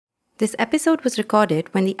This episode was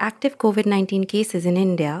recorded when the active COVID 19 cases in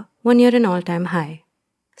India were near an all time high.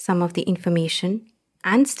 Some of the information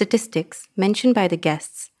and statistics mentioned by the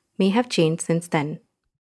guests may have changed since then.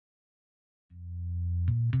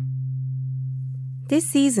 This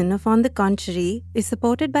season of On the Contrary is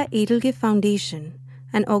supported by Edelgift Foundation,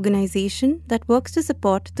 an organization that works to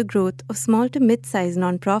support the growth of small to mid-sized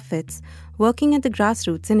nonprofits working at the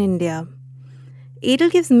grassroots in India.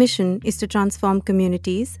 Edelgift's mission is to transform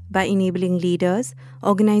communities by enabling leaders,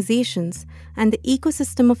 organizations, and the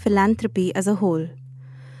ecosystem of philanthropy as a whole.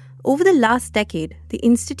 Over the last decade, the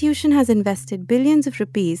institution has invested billions of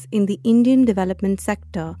rupees in the Indian development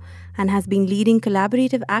sector and has been leading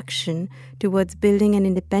collaborative action towards building an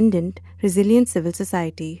independent, resilient civil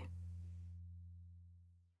society.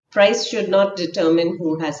 Price should not determine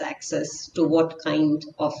who has access to what kind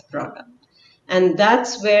of product. And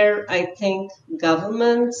that's where I think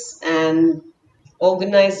governments and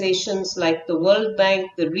organizations like the World Bank,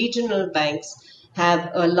 the regional banks,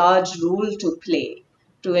 have a large role to play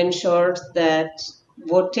to ensure that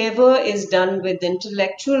whatever is done with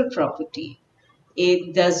intellectual property,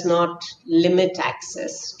 it does not limit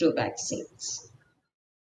access to vaccines.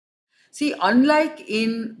 See, unlike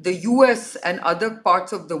in the US and other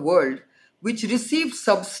parts of the world, which received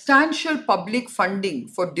substantial public funding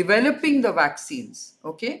for developing the vaccines,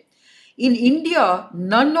 okay? In India,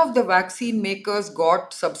 none of the vaccine makers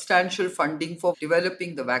got substantial funding for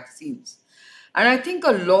developing the vaccines. And I think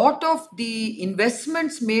a lot of the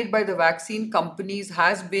investments made by the vaccine companies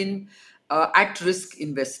has been at-risk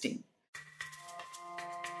investing.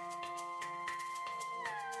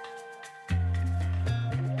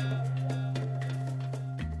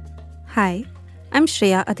 Hi, I'm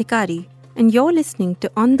Shreya Adhikari, and you're listening to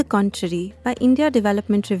On the Contrary by India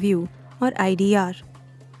Development Review, or IDR,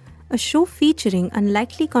 a show featuring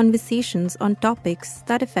unlikely conversations on topics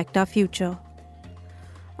that affect our future.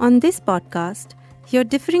 On this podcast, hear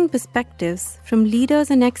differing perspectives from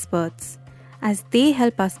leaders and experts as they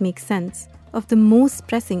help us make sense of the most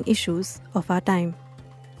pressing issues of our time.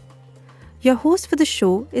 Your host for the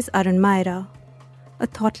show is Arun Maira, a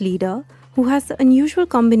thought leader who has the unusual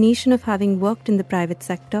combination of having worked in the private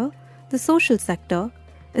sector, the social sector,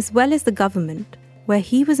 as well as the government, where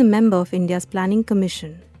he was a member of India's Planning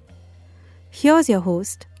Commission. Here's your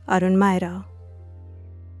host, Arun Maira.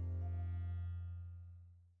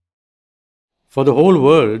 For the whole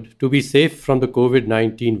world to be safe from the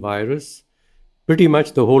COVID-19 virus, pretty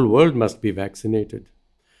much the whole world must be vaccinated.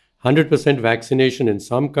 100% vaccination in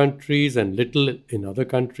some countries and little in other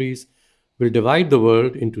countries will divide the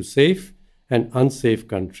world into safe and unsafe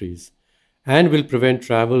countries, and will prevent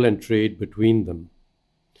travel and trade between them.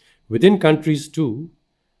 Within countries too,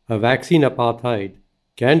 a vaccine apartheid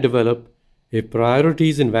can develop if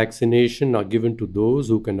priorities in vaccination are given to those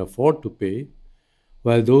who can afford to pay,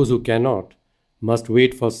 while those who cannot must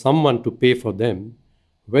wait for someone to pay for them,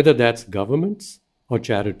 whether that's governments or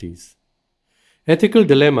charities. Ethical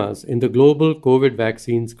dilemmas in the global COVID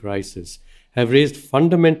vaccines crisis have raised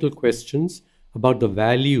fundamental questions about the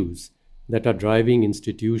values that are driving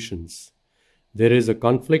institutions. There is a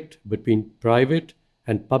conflict between private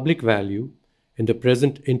and public value in the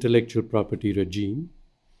present intellectual property regime.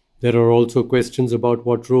 There are also questions about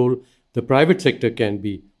what role the private sector can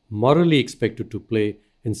be morally expected to play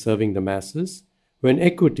in serving the masses, when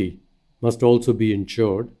equity must also be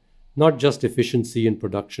ensured, not just efficiency in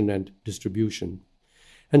production and distribution.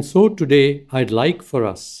 And so today, I'd like for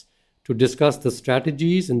us to discuss the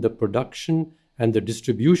strategies in the production and the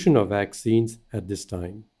distribution of vaccines at this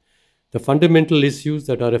time, the fundamental issues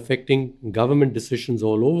that are affecting government decisions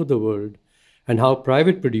all over the world, and how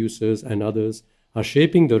private producers and others are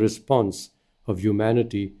shaping the response of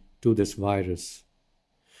humanity to this virus.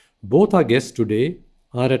 Both our guests today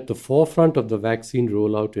are at the forefront of the vaccine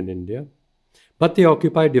rollout in India, but they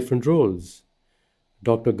occupy different roles.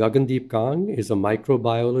 Dr. Gagandeep Kang is a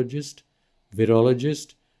microbiologist,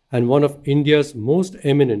 virologist, and one of India's most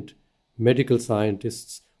eminent medical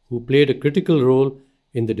scientists who played a critical role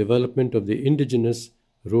in the development of the indigenous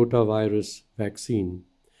rotavirus vaccine.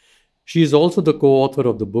 She is also the co-author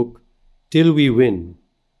of the book Till We Win,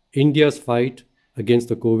 India's Fight Against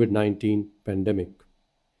the COVID-19 Pandemic.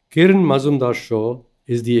 Kiran Mazumdar-Shaw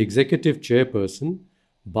is the executive chairperson,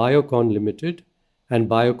 Biocon Limited and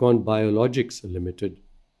Biocon Biologics Limited.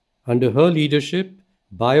 Under her leadership,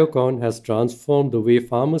 Biocon has transformed the way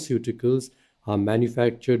pharmaceuticals are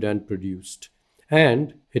manufactured and produced,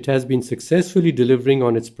 and it has been successfully delivering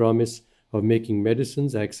on its promise of making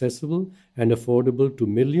medicines accessible and affordable to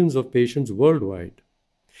millions of patients worldwide.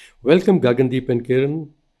 Welcome, Gagandeep and Kiran.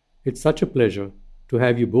 It's such a pleasure to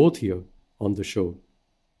have you both here on the show.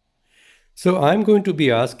 So I'm going to be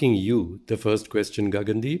asking you the first question,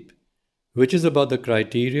 Gagandeep, which is about the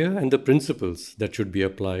criteria and the principles that should be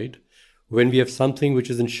applied when we have something which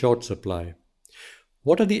is in short supply.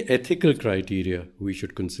 What are the ethical criteria we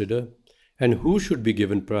should consider, and who should be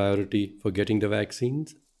given priority for getting the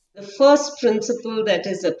vaccines? The first principle that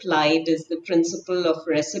is applied is the principle of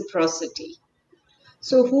reciprocity.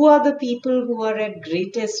 So, who are the people who are at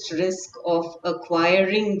greatest risk of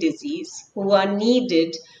acquiring disease, who are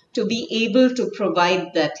needed to be able to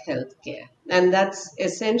provide that health care? And that's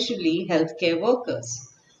essentially healthcare workers.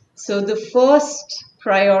 So, the first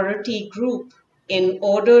priority group in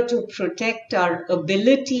order to protect our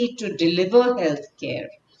ability to deliver health care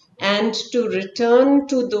and to return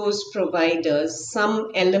to those providers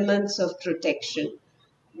some elements of protection,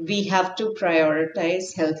 we have to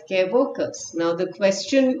prioritize healthcare workers. Now, the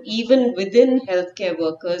question, even within healthcare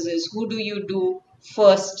workers, is who do you do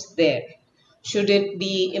first there? Should it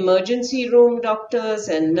be emergency room doctors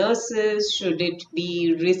and nurses? Should it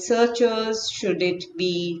be researchers? Should it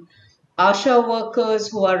be ASHA workers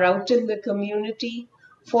who are out in the community?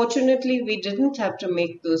 Fortunately, we didn't have to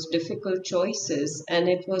make those difficult choices, and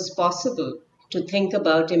it was possible to think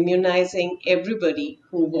about immunizing everybody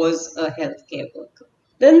who was a healthcare worker.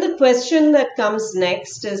 Then the question that comes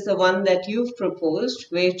next is the one that you've proposed,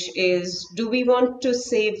 which is, do we want to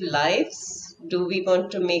save lives? Do we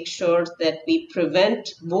want to make sure that we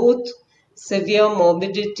prevent both severe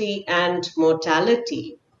morbidity and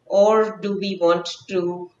mortality? Or do we want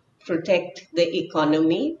to protect the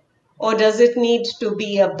economy? Or does it need to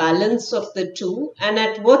be a balance of the two? And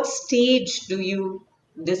at what stage do you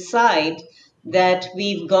decide that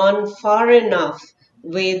we've gone far enough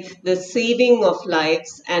with the saving of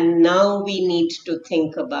lives and now we need to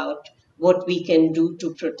think about what we can do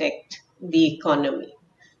to protect the economy?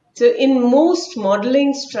 So, in most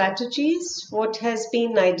modeling strategies, what has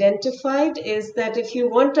been identified is that if you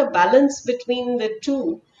want a balance between the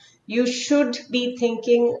two, you should be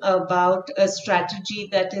thinking about a strategy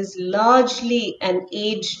that is largely an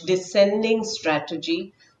age descending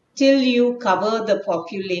strategy till you cover the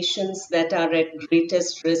populations that are at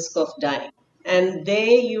greatest risk of dying. And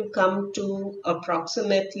there you come to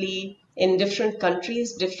approximately, in different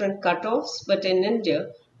countries, different cutoffs, but in India,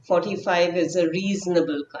 45 is a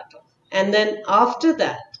reasonable cutoff. And then after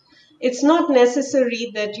that, it's not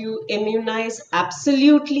necessary that you immunize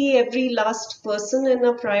absolutely every last person in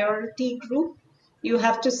a priority group. You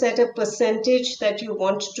have to set a percentage that you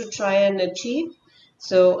want to try and achieve.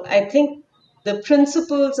 So I think the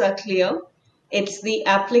principles are clear. It's the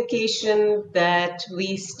application that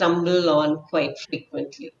we stumble on quite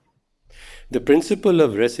frequently. The principle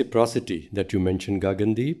of reciprocity that you mentioned,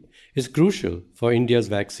 Gagandeep, is crucial for India's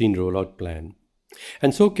vaccine rollout plan.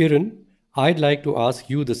 And so, Kiran, I'd like to ask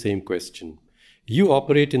you the same question. You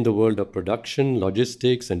operate in the world of production,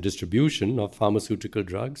 logistics, and distribution of pharmaceutical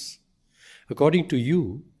drugs. According to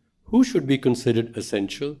you, who should be considered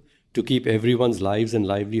essential to keep everyone's lives and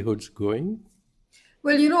livelihoods going?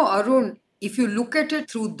 Well, Arun, if you look at it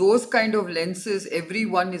through those kind of lenses,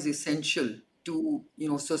 everyone is essential to,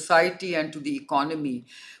 society and to the economy.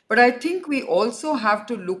 But I think we also have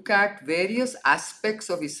to look at various aspects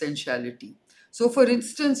of essentiality. So, for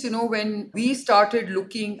instance, when we started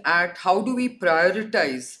looking at how do we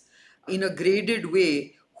prioritize in a graded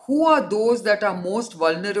way, who are those that are most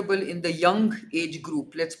vulnerable in the young age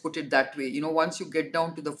group? Let's put it that way. Once you get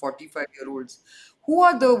down to the 45-year-olds, who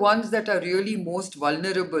are the ones that are really most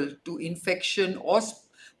vulnerable to infection or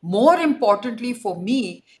more importantly for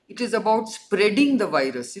me, it is about spreading the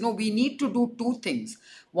virus. We need to do two things.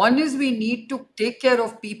 One is we need to take care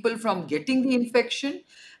of people from getting the infection,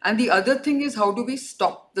 and the other thing is how do we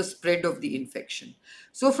stop the spread of the infection.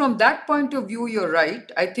 So from that point of view, you're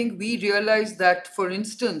right. I think we realized that, for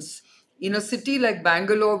instance, in a city like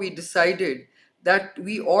Bangalore, we decided that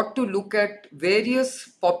we ought to look at various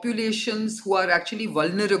populations who are actually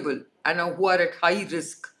vulnerable and who are at high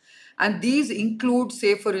risk. And these include,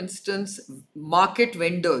 say, for instance, market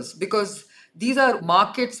vendors, because these are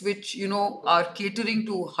markets which, are catering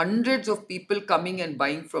to hundreds of people coming and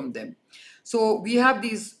buying from them. So we have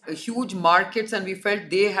these huge markets and we felt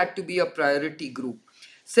they had to be a priority group.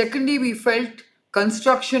 Secondly, we felt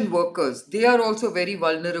construction workers, they are also very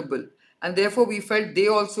vulnerable, and therefore we felt they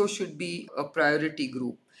also should be a priority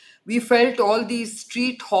group. We felt all these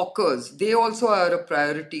street hawkers, they also are a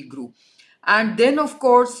priority group. And then, of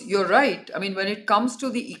course, you're right. I mean, when it comes to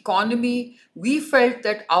the economy, we felt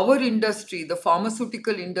that our industry, the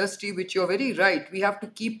pharmaceutical industry, which you're very right, we have to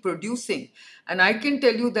keep producing. And I can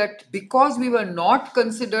tell you that because we were not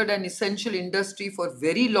considered an essential industry for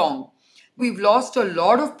very long, We've lost a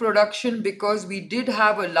lot of production because we did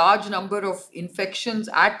have a large number of infections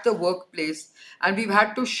at the workplace, and we've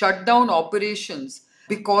had to shut down operations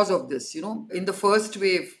because of this, in the first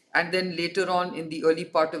wave and then later on in the early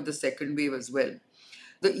part of the second wave as well.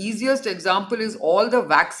 The easiest example is all the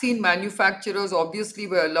vaccine manufacturers obviously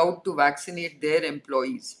were allowed to vaccinate their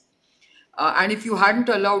employees. And if you hadn't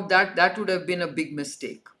allowed that, that would have been a big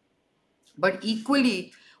mistake. But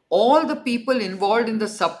equally, all the people involved in the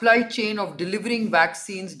supply chain of delivering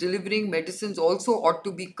vaccines, delivering medicines also ought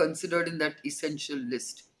to be considered in that essential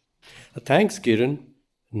list. Thanks, Kiran.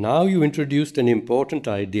 Now you introduced an important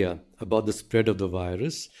idea about the spread of the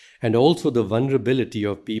virus and also the vulnerability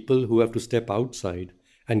of people who have to step outside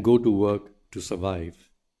and go to work to survive.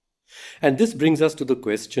 And this brings us to the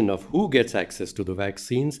question of who gets access to the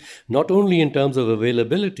vaccines, not only in terms of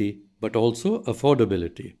availability, but also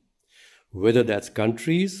affordability. Whether that's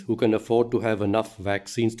countries who can afford to have enough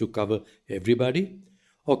vaccines to cover everybody,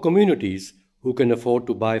 or communities who can afford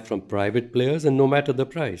to buy from private players and no matter the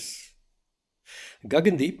price.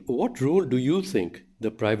 Gagandeep, what role do you think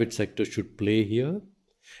the private sector should play here?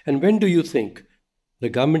 And when do you think the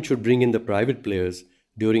government should bring in the private players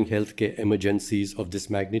during healthcare emergencies of this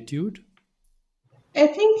magnitude? I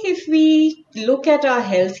think if we look at our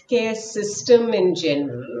healthcare system in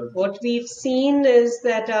general, what we've seen is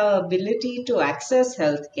that our ability to access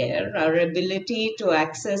healthcare, our ability to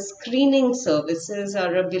access screening services,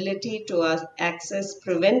 our ability to access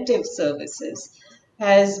preventive services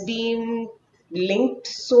has been linked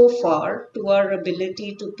so far to our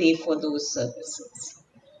ability to pay for those services.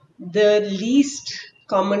 The least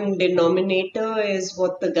common denominator is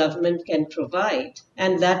what the government can provide,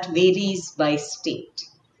 and that varies by state.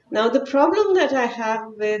 Now, the problem that I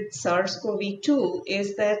have with SARS-CoV-2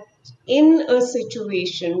 is that in a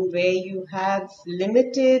situation where you have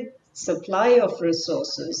limited supply of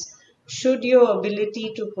resources, should your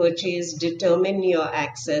ability to purchase determine your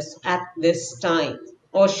access at this time?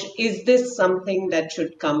 Or is this something that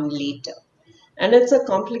should come later? And it's a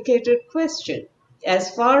complicated question.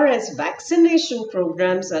 As far as vaccination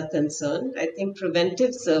programs are concerned, I think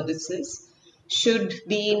preventive services should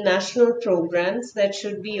be national programs that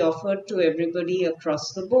should be offered to everybody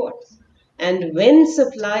across the board. And when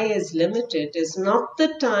supply is limited, is not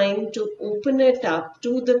the time to open it up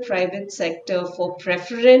to the private sector for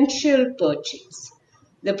preferential purchase.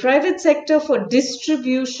 The private sector for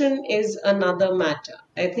distribution is another matter.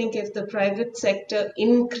 I think if the private sector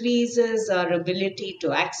increases our ability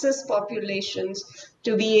to access populations,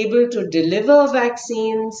 to be able to deliver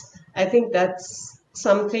vaccines, I think that's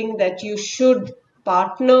something that you should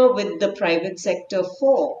partner with the private sector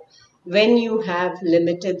for when you have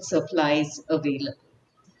limited supplies available.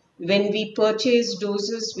 When we purchase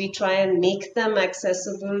doses, we try and make them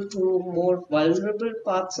accessible to more vulnerable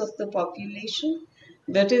parts of the population.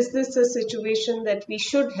 But is this a situation that we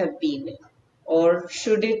should have been in? Or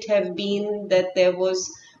should it have been that there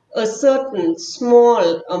was a certain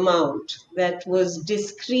small amount that was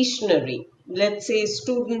discretionary, let's say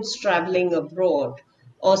students traveling abroad,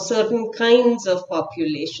 or certain kinds of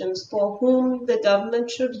populations for whom the government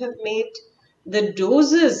should have made the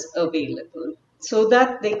doses available so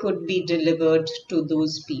that they could be delivered to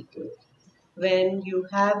those people? When you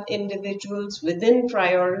have individuals within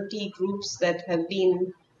priority groups that have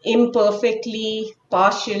been imperfectly,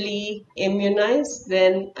 partially immunized,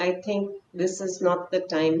 then I think this is not the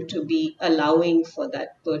time to be allowing for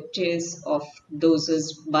that purchase of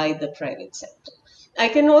doses by the private sector. I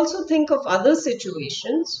can also think of other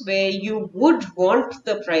situations where you would want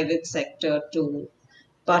the private sector to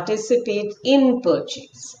participate in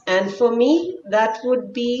purchase. And for me, that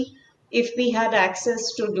would be if we had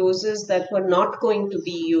access to doses that were not going to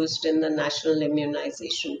be used in the national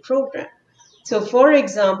immunization program. So, for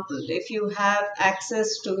example, if you have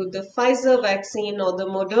access to the Pfizer vaccine or the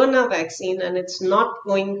Moderna vaccine and it's not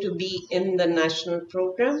going to be in the national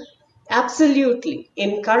program, absolutely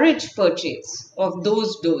encourage purchase of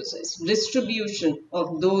those doses, distribution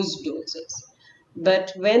of those doses.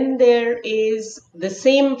 But when there is the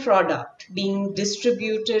same product being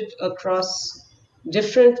distributed across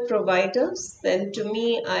different providers, then to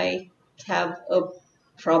me, I have a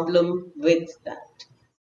problem with that.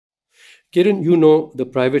 Kiran, you know the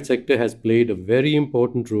private sector has played a very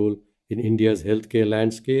important role in India's healthcare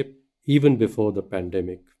landscape even before the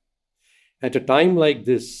pandemic. At a time like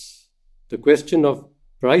this, the question of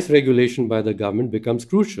price regulation by the government becomes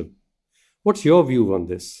crucial. What's your view on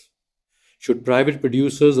this? Should private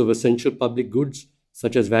producers of essential public goods,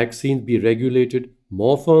 such as vaccines, be regulated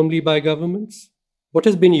more firmly by governments? What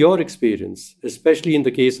has been your experience, especially in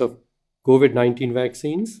the case of COVID-19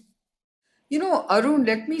 vaccines? Arun,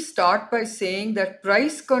 let me start by saying that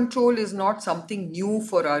price control is not something new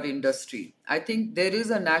for our industry. I think there is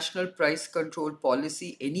a national price control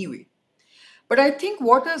policy anyway. But I think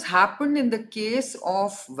what has happened in the case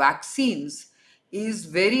of vaccines is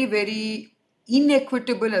very, very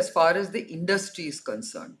inequitable as far as the industry is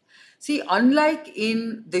concerned. See, unlike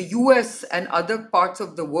in the US and other parts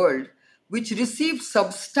of the world, which received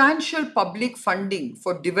substantial public funding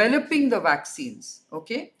for developing the vaccines,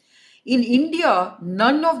 okay? In India,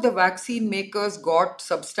 none of the vaccine makers got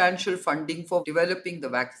substantial funding for developing the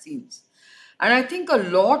vaccines. And I think a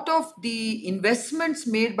lot of the investments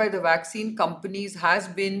made by the vaccine companies has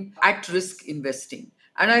been at risk investing.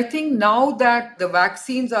 And I think now that the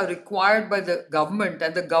vaccines are required by the government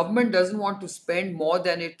and the government doesn't want to spend more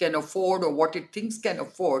than it can afford or what it thinks can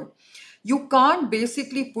afford, you can't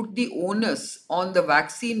basically put the onus on the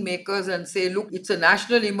vaccine makers and say, look, it's a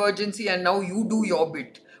national emergency and now you do your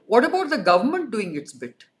bit. What about the government doing its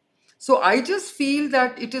bit? So I just feel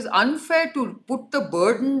that it is unfair to put the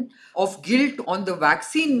burden of guilt on the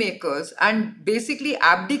vaccine makers and basically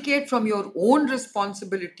abdicate from your own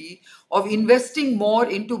responsibility of investing more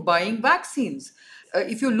into buying vaccines.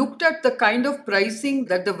 If you looked at the kind of pricing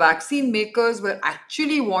that the vaccine makers were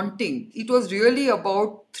actually wanting, it was really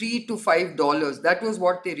about $3 to $5. That was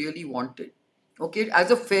what they really wanted, okay, as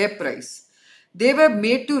a fair price. They were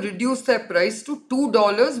made to reduce their price to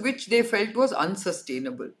 $2, which they felt was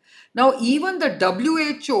unsustainable. Now, even the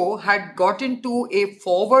WHO had got into a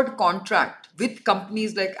forward contract with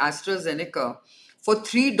companies like AstraZeneca for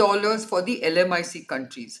 $3 for the LMIC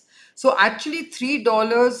countries. So, actually,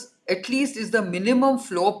 $3 at least is the minimum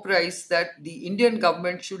floor price that the Indian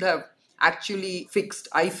government should have actually fixed,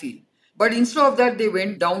 I feel. But instead of that, they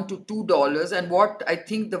went down to $2. And what I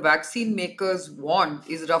think the vaccine makers want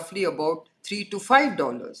is roughly about $3 to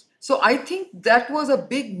 $5. So I think that was a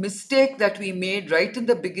big mistake that we made right in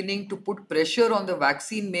the beginning to put pressure on the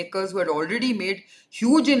vaccine makers who had already made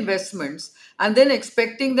huge investments and then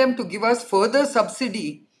expecting them to give us further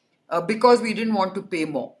subsidy because we didn't want to pay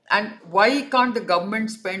more. And why can't the government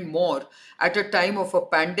spend more at a time of a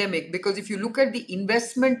pandemic? Because if you look at the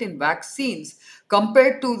investment in vaccines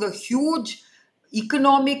compared to the huge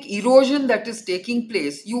economic erosion that is taking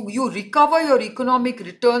place, you recover your economic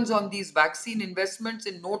returns on these vaccine investments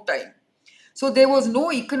in no time. So there was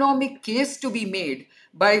no economic case to be made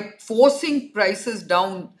by forcing prices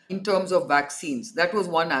down in terms of vaccines. That was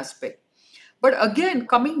one aspect. But again,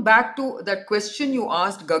 coming back to that question you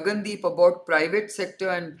asked, Gagandeep, about private sector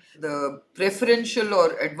and the preferential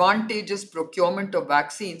or advantageous procurement of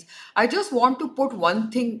vaccines, I just want to put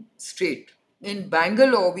one thing straight. In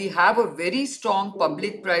Bangalore, we have a very strong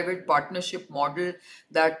public-private partnership model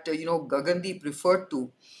that Gagandeep referred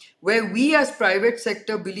to, where we as private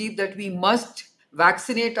sector believe that we must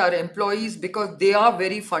vaccinate our employees because they are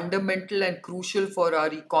very fundamental and crucial for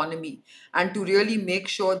our economy and to really make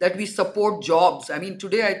sure that we support jobs. I mean,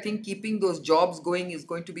 today I think keeping those jobs going is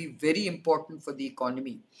going to be very important for the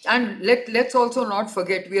economy. And let's also not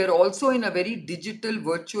forget, we are also in a very digital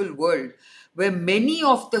virtual world where many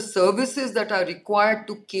of the services that are required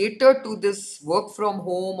to cater to this work from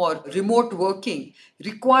home or remote working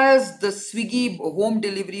requires the Swiggy home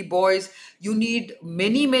delivery boys. You need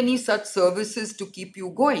many, many such services to keep you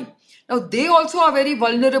going. Now, they also are very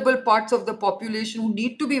vulnerable parts of the population who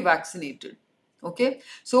need to be vaccinated. Okay,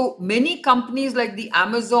 so many companies like the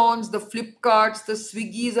Amazons, the Flipkarts, the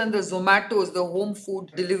Swiggies, and the Zomatos, the home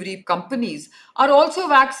food delivery companies, are also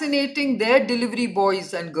vaccinating their delivery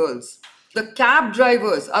boys and girls. The cab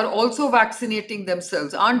drivers are also vaccinating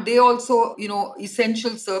themselves. Aren't they also,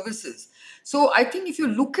 essential services? So I think if you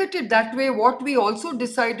look at it that way, what we also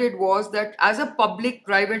decided was that as a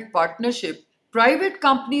public-private partnership, private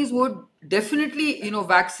companies would definitely,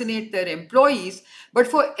 vaccinate their employees, but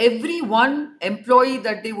for every one employee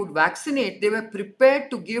that they would vaccinate, they were prepared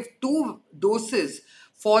to give 2 doses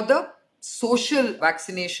for the social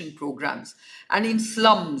vaccination programs and in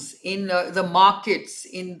slums, in the markets,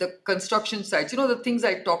 in the construction sites, the things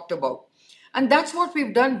I talked about. And that's what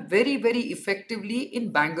we've done very, very effectively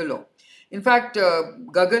in Bangalore. In fact,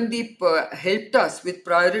 Gagandeep helped us with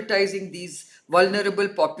prioritizing these vulnerable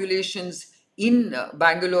populations in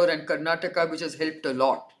Bangalore and Karnataka, which has helped a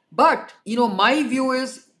lot. But, my view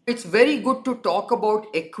is it's very good to talk about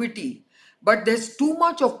equity, but there's too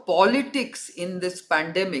much of politics in this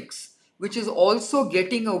pandemics, which is also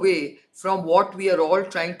getting away from what we are all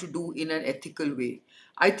trying to do in an ethical way.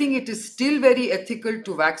 I think it is still very ethical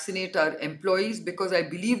to vaccinate our employees because I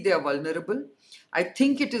believe they are vulnerable. I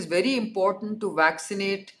think it is very important to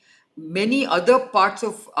vaccinate many other parts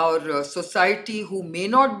of our society who may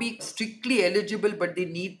not be strictly eligible, but they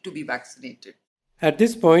need to be vaccinated. At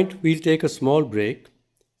this point, we'll take a small break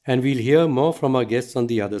and we'll hear more from our guests on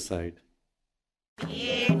the other side.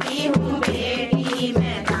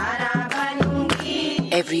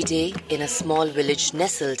 Every day, in a small village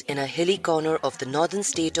nestled in a hilly corner of the northern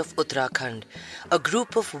state of Uttarakhand, a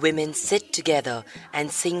group of women sit together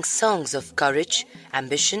and sing songs of courage,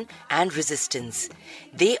 ambition and resistance.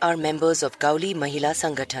 They are members of Gauli Mahila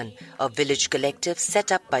Sangathan, a village collective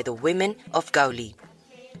set up by the women of Gauli.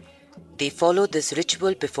 They follow this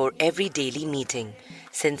ritual before every daily meeting.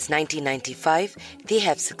 Since 1995, they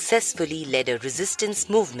have successfully led a resistance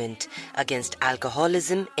movement against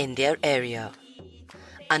alcoholism in their area.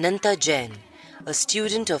 Ananta Jain, a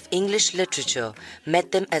student of English literature,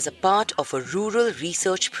 met them as a part of a rural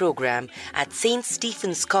research program at St.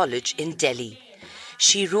 Stephen's College in Delhi.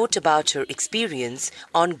 She wrote about her experience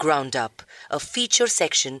on Ground Up, a feature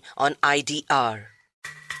section on IDR.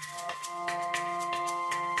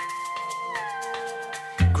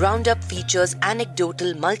 Ground Up features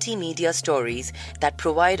anecdotal multimedia stories that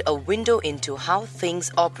provide a window into how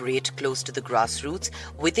things operate close to the grassroots,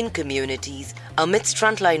 within communities, amidst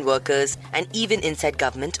frontline workers, and even inside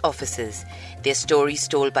government offices. Their stories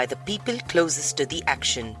told by the people closest to the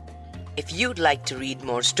action. If you'd like to read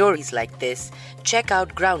more stories like this, check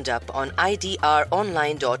out Ground Up on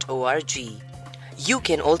idronline.org. You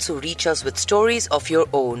can also reach us with stories of your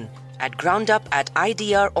own at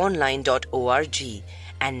groundup@idronline.org.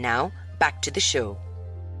 And now, back to the show.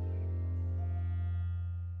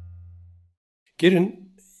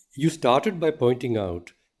 Kiran, you started by pointing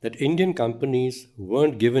out that Indian companies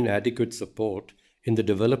weren't given adequate support in the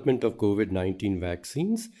development of COVID-19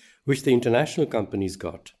 vaccines, which the international companies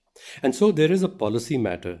got. And so there is a policy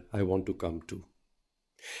matter I want to come to.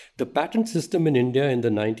 The patent system in India in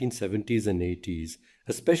the 1970s and 80s,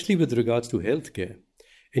 especially with regards to healthcare,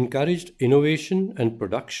 encouraged innovation and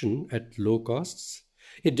production at low costs.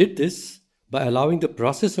 It did this by allowing the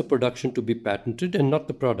process of production to be patented and not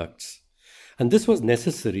the products. And this was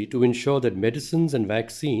necessary to ensure that medicines and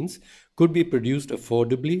vaccines could be produced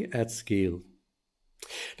affordably at scale.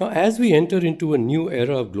 Now, as we enter into a new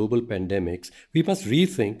era of global pandemics, we must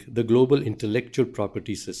rethink the global intellectual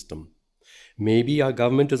property system. Maybe our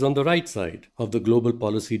government is on the right side of the global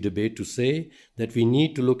policy debate to say that we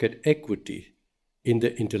need to look at equity in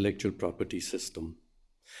the intellectual property system.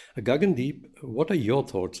 Gagandeep, what are your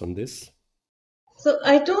thoughts on this? So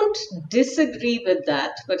I don't disagree with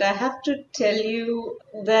that, but I have to tell you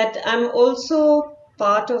that I'm also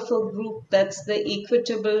part of a group that's the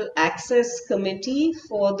Equitable Access Committee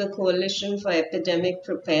for the Coalition for Epidemic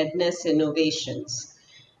Preparedness Innovations.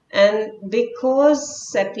 And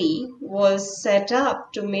because CEPI was set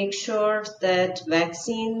up to make sure that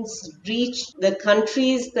vaccines reached the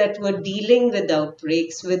countries that were dealing with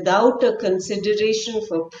outbreaks without a consideration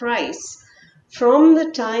for price, from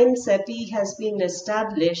the time CEPI has been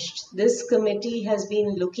established, this committee has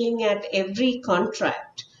been looking at every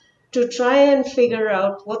contract to try and figure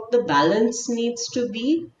out what the balance needs to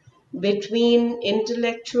be between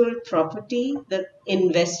intellectual property, the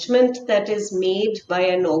investment that is made by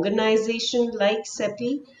an organization like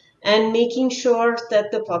CEPI, and making sure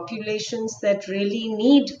that the populations that really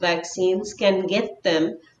need vaccines can get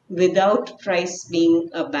them without price being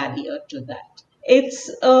a barrier to that. It's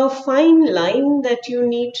a fine line that you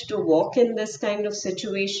need to walk in this kind of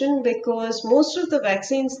situation because most of the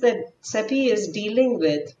vaccines that CEPI is dealing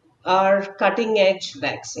with are cutting-edge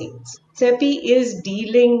vaccines. CEPI is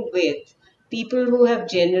dealing with people who have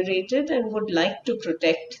generated and would like to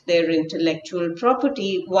protect their intellectual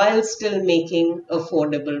property while still making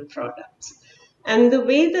affordable products. And the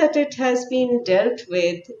way that it has been dealt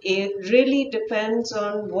with, it really depends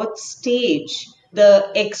on what stage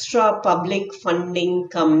the extra public funding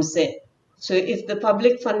comes in. So if the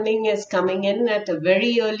public funding is coming in at a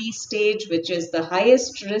very early stage, which is the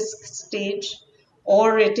highest risk stage,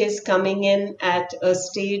 or it is coming in at a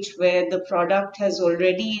stage where the product has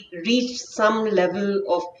already reached some level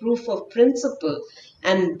of proof of principle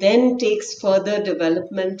and then takes further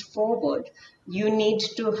development forward, you need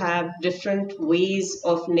to have different ways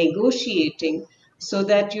of negotiating so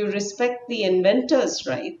that you respect the inventor's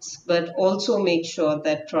rights, but also make sure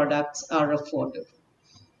that products are affordable.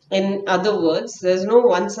 In other words, there's no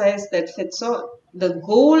one size that fits all. The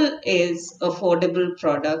goal is affordable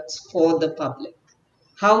products for the public.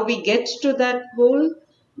 How we get to that goal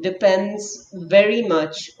depends very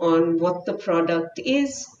much on what the product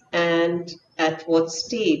is and at what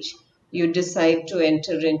stage you decide to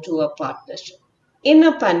enter into a partnership. In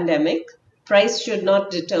a pandemic, Price should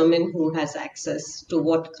not determine who has access to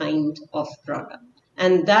what kind of product.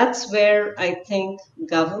 And that's where I think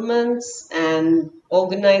governments and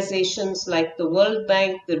organizations like the World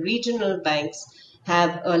Bank, the regional banks,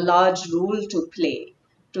 have a large role to play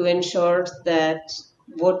to ensure that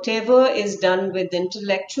whatever is done with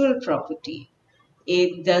intellectual property,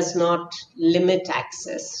 it does not limit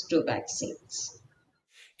access to vaccines.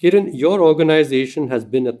 Kiran, your organization has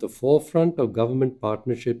been at the forefront of government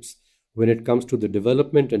partnerships when it comes to the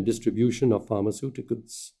development and distribution of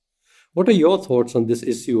pharmaceuticals. What are your thoughts on this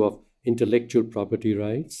issue of intellectual property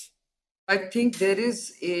rights? I think there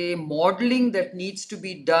is a modeling that needs to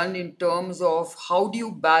be done in terms of how do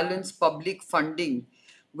you balance public funding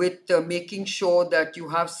with making sure that you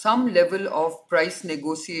have some level of price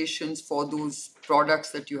negotiations for those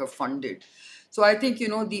products that you have funded. So I think,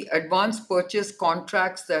 the advanced purchase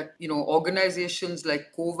contracts that, organizations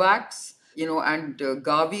like COVAX, and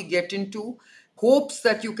Gavi get into hopes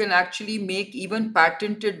that you can actually make even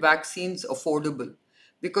patented vaccines affordable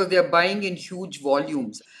because they're buying in huge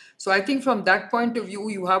volumes. So I think from that point of view,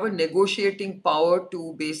 you have a negotiating power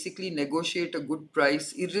to basically negotiate a good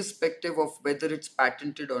price, irrespective of whether it's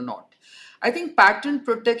patented or not. I think patent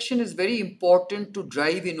protection is very important to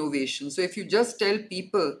drive innovation. So if you just tell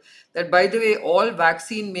people that, by the way, all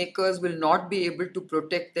vaccine makers will not be able to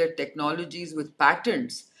protect their technologies with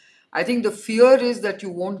patents, I think the fear is that you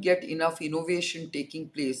won't get enough innovation taking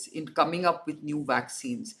place in coming up with new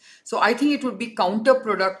vaccines. So I think it would be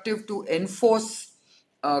counterproductive to enforce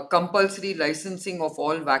compulsory licensing of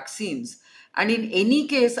all vaccines. And in any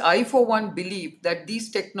case, I for one believe that these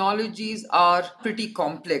technologies are pretty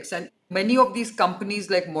complex. And many of these companies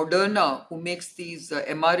like Moderna, who makes these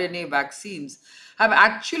mRNA vaccines, have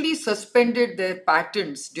actually suspended their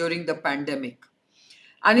patents during the pandemic.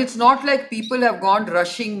 And it's not like people have gone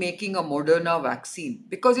rushing making a Moderna vaccine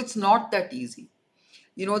because it's not that easy.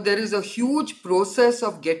 There is a huge process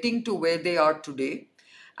of getting to where they are today.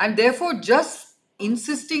 And therefore, just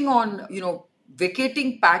insisting on,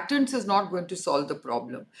 vacating patents is not going to solve the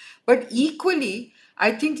problem. But equally,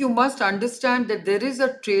 I think you must understand that there is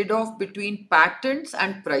a trade-off between patents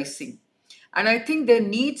and pricing. And I think there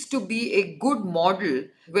needs to be a good model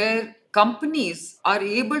where companies are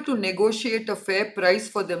able to negotiate a fair price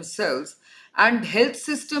for themselves, and health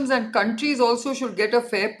systems and countries also should get a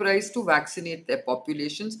fair price to vaccinate their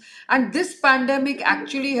populations. And this pandemic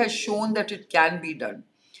actually has shown that it can be done.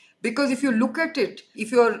 Because if you look at it,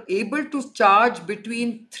 if you're able to charge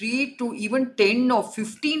between $3 to even $10 or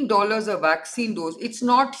 $15 a vaccine dose, it's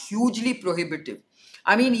not hugely prohibitive.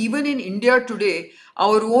 I mean, even in India today,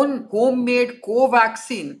 our own homemade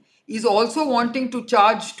Covaxin is also wanting to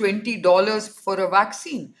charge $20 for a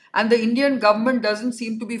vaccine. And the Indian government doesn't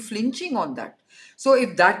seem to be flinching on that. So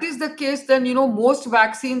if that is the case, then, most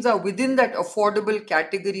vaccines are within that affordable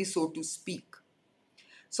category, so to speak.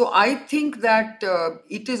 So I think that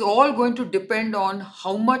it is all going to depend on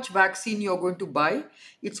how much vaccine you're going to buy.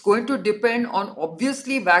 It's going to depend on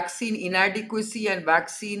obviously vaccine inadequacy and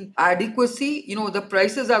vaccine adequacy. The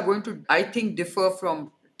prices are going to, I think, differ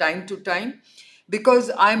from time to time, because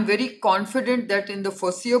I'm very confident that in the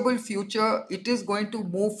foreseeable future, it is going to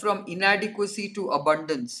move from inadequacy to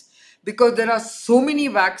abundance, because there are so many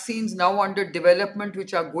vaccines now under development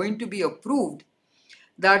which are going to be approved,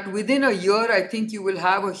 that within a year, I think you will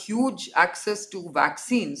have a huge access to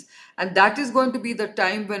vaccines. And that is going to be the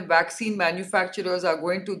time when vaccine manufacturers are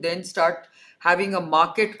going to then start having a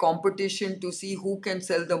market competition to see who can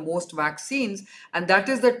sell the most vaccines. And that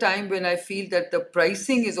is the time when I feel that the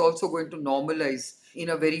pricing is also going to normalize in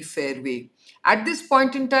a very fair way. At this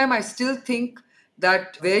point in time, I still think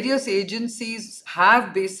that various agencies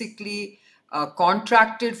have basically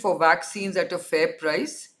contracted for vaccines at a fair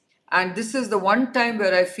price. And this is the one time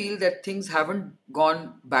where I feel that things haven't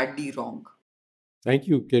gone badly wrong. Thank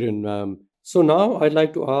you, Kiran. So now I'd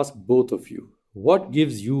like to ask both of you, what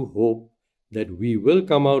gives you hope that we will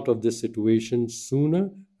come out of this situation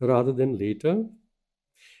sooner rather than later?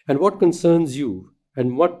 And what concerns you,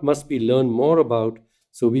 and what must we learn more about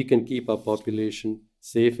so we can keep our population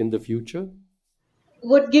safe in the future?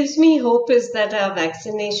 What gives me hope is that our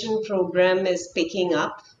vaccination program is picking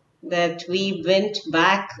up, that we went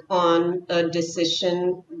back on a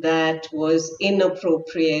decision that was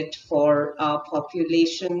inappropriate for our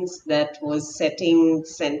populations, that was setting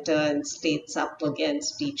center and states up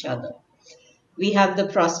against each other. We have the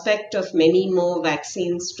prospect of many more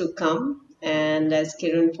vaccines to come. And as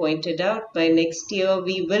Kiran pointed out, by next year,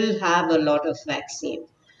 we will have a lot of vaccine.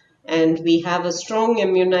 And we have a strong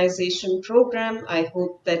immunization program. I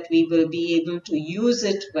hope that we will be able to use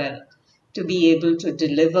it well to be able to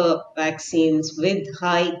deliver vaccines with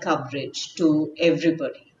high coverage to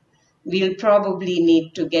everybody. We'll probably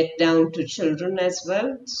need to get down to children as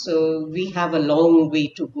well. So we have a long way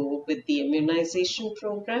to go with the immunization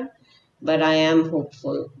program, but I am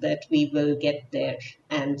hopeful that we will get there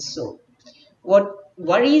and soon. What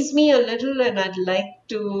worries me a little, and I'd like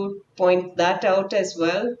to point that out as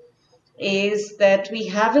well, is that we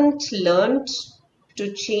haven't learned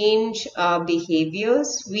to change our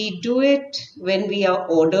behaviors. We do it when we are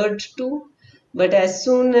ordered to, but as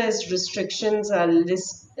soon as restrictions are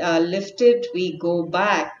lifted, we go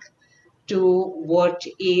back to what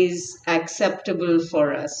is acceptable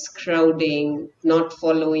for us, crowding, not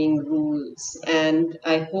following rules. And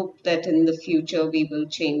I hope that in the future we will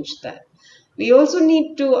change that. We also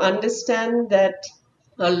need to understand that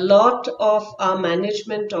a lot of our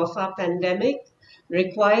management of our pandemic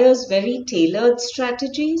requires very tailored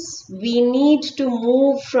strategies. We need to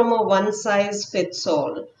move from a one size fits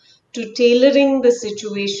all to tailoring the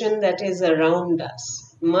situation that is around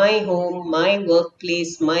us. My home, my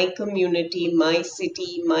workplace, my community, my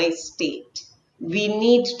city, my state. We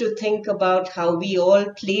need to think about how we all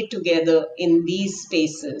play together in these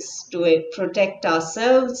spaces to protect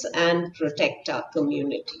ourselves and protect our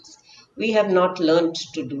communities. We have not learned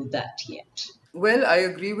to do that yet. Well, I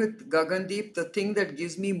agree with Gagandeep. The thing that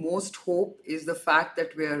gives me most hope is the fact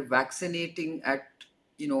that we are vaccinating at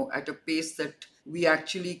a pace that we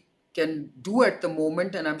actually can do at the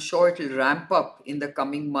moment, and I'm sure it will ramp up in the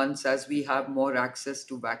coming months as we have more access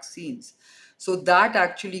to vaccines. So that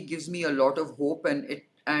actually gives me a lot of hope,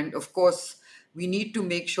 and of course we need to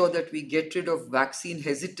make sure that we get rid of vaccine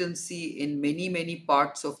hesitancy in many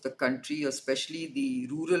parts of the country, especially the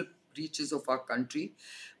rural reaches of our country.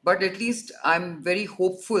 But at least I'm very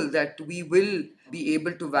hopeful that we will be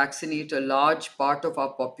able to vaccinate a large part of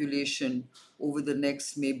our population over the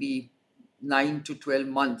next maybe 9 to 12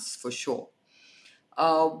 months for sure.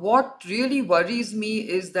 What really worries me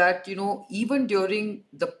is that, even during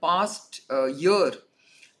the past year,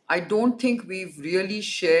 I don't think we've really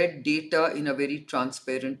shared data in a very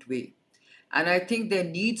transparent way. And I think there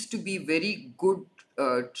needs to be very good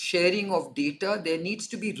sharing of data. There needs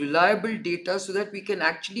to be reliable data so that we can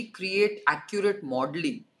actually create accurate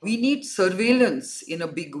modeling. We need surveillance in a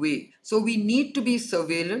big way. So we need to be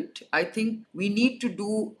surveillant. I think we need to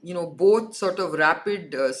do, both sort of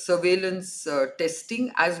rapid surveillance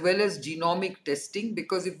testing as well as genomic testing,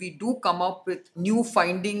 because if we do come up with new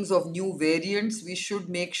findings of new variants, we should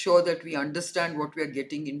make sure that we understand what we are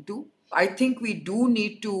getting into. I think we do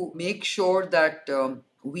need to make sure that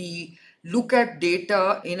we look at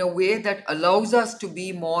data in a way that allows us to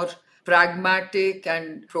be more pragmatic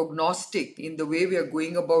and prognostic in the way we are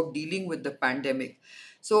going about dealing with the pandemic.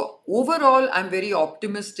 So overall, I'm very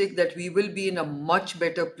optimistic that we will be in a much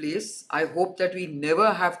better place. I hope that we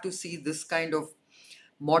never have to see this kind of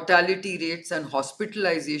mortality rates and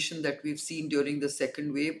hospitalization that we've seen during the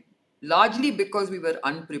second wave, largely because we were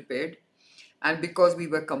unprepared and because we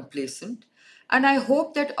were complacent. And I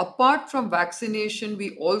hope that apart from vaccination,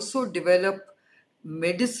 we also develop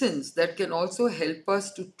medicines that can also help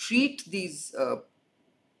us to treat these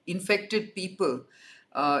infected people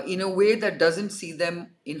in a way that doesn't see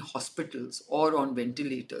them in hospitals or on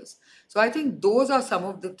ventilators. So I think those are some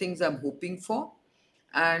of the things I'm hoping for.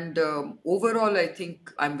 And overall, I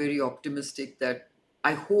think I'm very optimistic that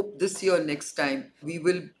I hope this year, next time, we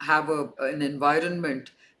will have an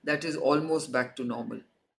environment that is almost back to normal.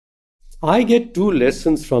 I get two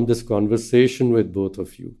lessons from this conversation with both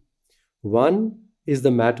of you. One is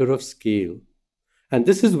the matter of scale. And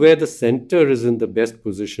this is where the center is in the best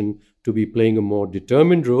position to be playing a more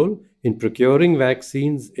determined role in procuring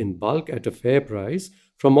vaccines in bulk at a fair price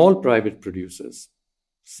from all private producers.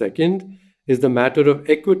 Second is the matter of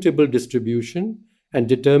equitable distribution and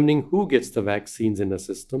determining who gets the vaccines in a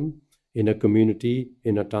system, in a community,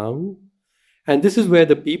 in a town. And this is where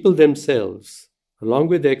the people themselves, along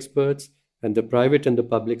with the experts and the private and the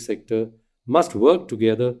public sector, must work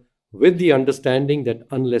together with the understanding that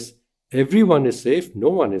unless everyone is safe, no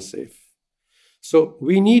one is safe. So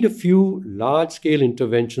we need a few large-scale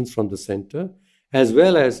interventions from the center, as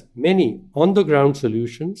well as many on-the-ground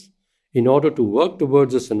solutions in order to work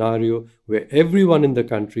towards a scenario where everyone in the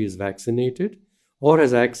country is vaccinated or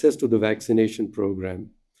has access to the vaccination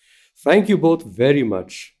program. Thank you both very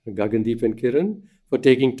much, Gagandeep and Kiran, for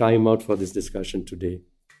taking time out for this discussion today.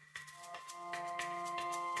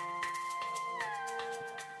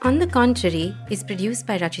 On the Contrary is produced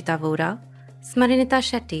by Rachita Vora, Smarinita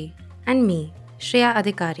Shetty, and me, Shreya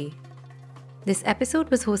Adhikari. This episode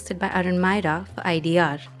was hosted by Arun Maira for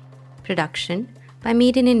IDR. Production by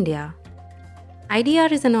Made in India.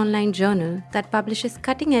 IDR is an online journal that publishes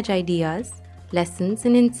cutting-edge ideas, lessons,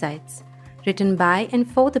 and insights written by and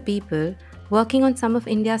for the people working on some of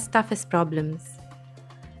India's toughest problems.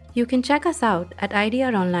 You can check us out at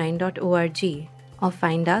idronline.org or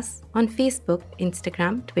find us on Facebook,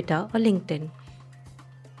 Instagram, Twitter, or LinkedIn.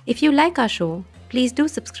 If you like our show, please do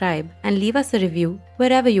subscribe and leave us a review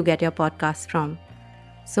wherever you get your podcasts from,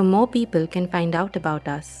 so more people can find out about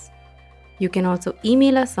us. You can also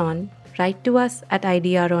email us on write to us at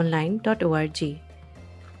idronline.org.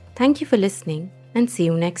 Thank you for listening and see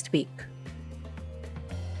you next week.